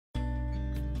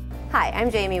Hi,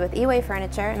 I'm Jamie with eWay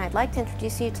Furniture, and I'd like to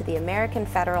introduce you to the American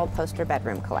Federal Poster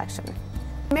Bedroom Collection.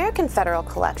 The American Federal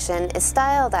Collection is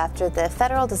styled after the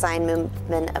Federal design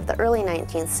movement of the early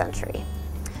 19th century.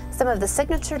 Some of the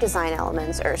signature design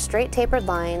elements are straight tapered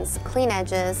lines, clean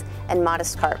edges, and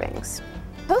modest carvings.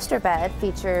 The poster bed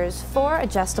features 4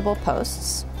 adjustable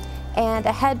posts and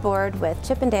a headboard with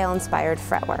Chippendale-inspired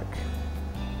fretwork.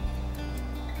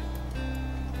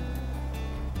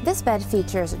 This bed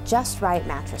features just right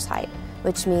mattress height,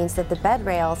 which means that the bed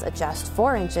rails adjust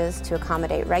 4 inches to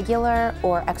accommodate regular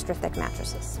or extra thick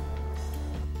mattresses.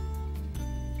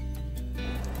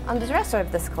 On the dresser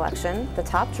of this collection, the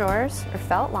top drawers are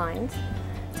felt lined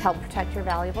to help protect your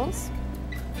valuables.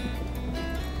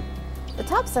 The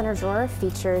top center drawer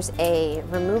features a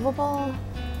removable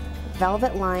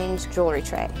velvet-lined jewelry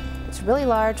tray. It's really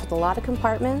large with a lot of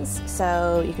compartments,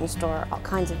 so you can store all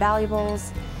kinds of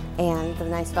valuables, and the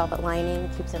nice velvet lining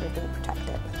keeps everything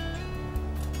protected.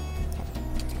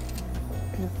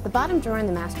 The bottom drawer in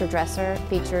the master dresser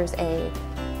features a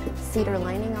cedar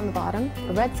lining on the bottom,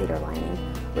 a red cedar lining,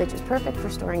 which is perfect for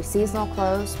storing seasonal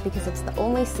clothes because it's the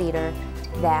only cedar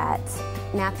that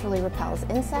naturally repels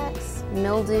insects,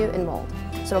 mildew, and mold,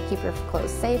 so it'll keep your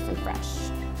clothes safe and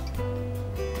fresh.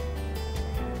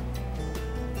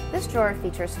 This drawer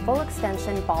features full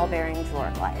extension ball-bearing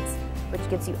drawer glides, which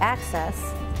gives you access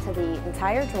to the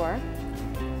entire drawer,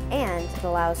 and it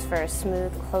allows for a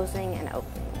smooth closing and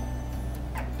opening.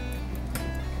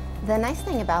 The nice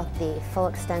thing about the full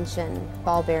extension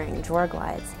ball-bearing drawer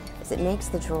glides is it makes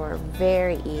the drawer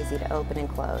very easy to open and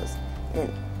close, and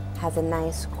it has a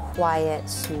nice, quiet,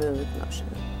 smooth motion.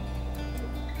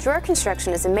 Drawer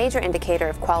construction is a major indicator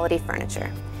of quality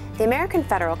furniture. The American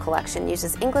Federal Collection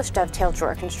uses English dovetail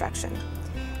drawer construction.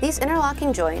 These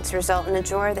interlocking joints result in a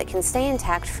drawer that can stay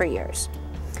intact for years.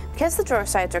 Because the drawer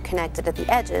sides are connected at the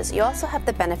edges, you also have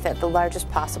the benefit of the largest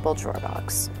possible drawer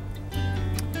box.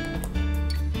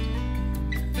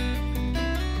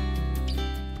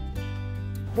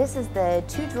 This is the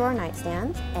 2-drawer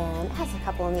nightstand, and it has a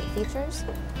couple of neat features.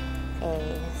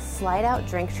 A slide-out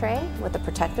drink tray with a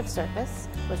protective surface,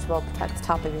 which will protect the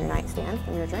top of your nightstand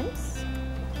from your drinks.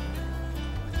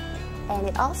 And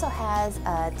it also has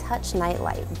a touch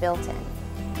nightlight built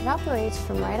in. It operates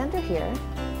from right under here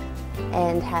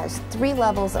and has 3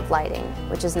 levels of lighting,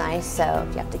 which is nice, so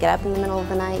if you have to get up in the middle of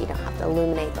the night, you don't have to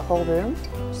illuminate the whole room.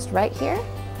 Just right here,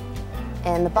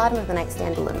 and the bottom of the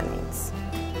nightstand illuminates.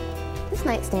 This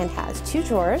nightstand has 2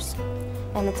 drawers,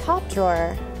 and the top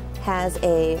drawer has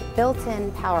a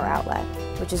built-in power outlet,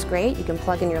 which is great. You can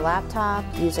plug in your laptop,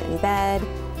 use it in bed,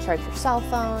 charge your cell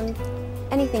phone,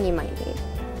 anything you might need.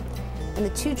 And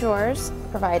the 2 drawers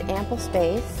provide ample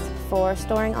space for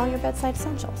storing all your bedside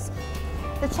essentials.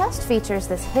 The chest features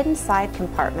this hidden side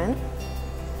compartment,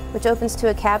 which opens to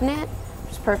a cabinet,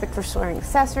 which is perfect for storing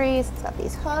accessories. It's got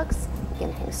these hooks. You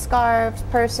can hang scarves,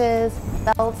 purses,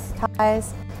 belts,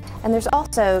 ties, and there's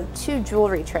also 2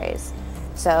 jewelry trays,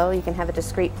 so you can have a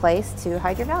discreet place to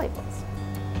hide your valuables.